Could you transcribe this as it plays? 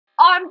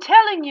I'm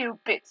telling you,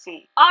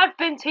 Bitzi, I've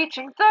been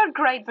teaching third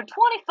grade for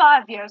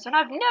 25 years and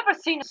I've never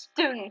seen a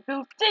student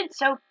who did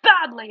so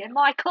badly in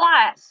my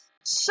class.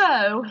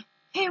 So,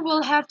 he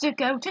will have to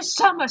go to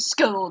summer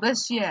school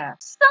this year.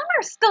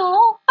 Summer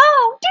school?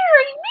 Oh,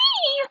 dearie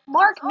me!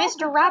 Mark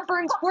Mr.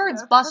 Ratburn's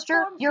words,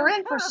 Buster. You're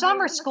in for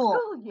summer school.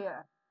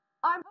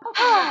 I'm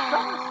hoping that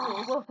summer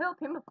school will help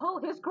him pull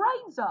his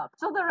grades up,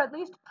 so they're at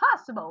least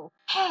passable.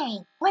 Hey,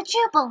 would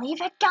you believe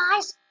it,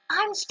 guys?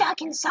 I'm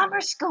stuck in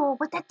summer school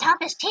with the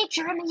toughest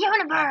teacher in the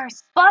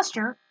universe.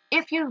 Buster,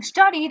 if you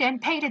studied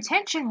and paid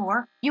attention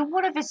more, you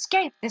would have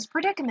escaped this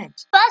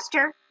predicament.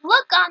 Buster,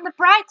 look on the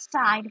bright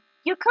side.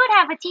 You could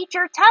have a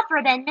teacher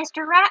tougher than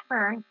Mr.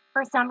 Ratburn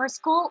for summer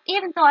school,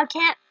 even though I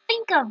can't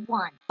think of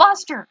one.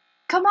 Buster,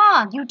 come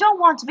on, you don't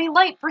want to be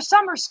late for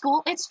summer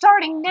school. It's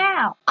starting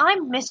now.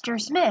 I'm Mr.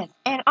 Smith,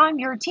 and I'm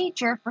your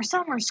teacher for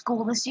summer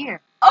school this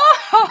year. Oh,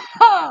 ha,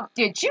 ha!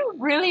 Did you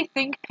really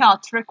think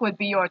Patrick would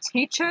be your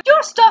teacher?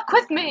 You're stuck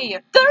with me.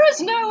 There is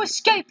no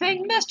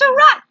escaping Mr.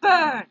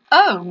 Ratburn.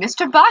 Oh,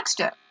 Mr.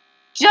 Baxter.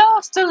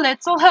 Just a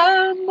little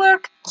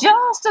homework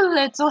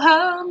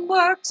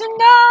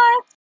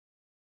tonight.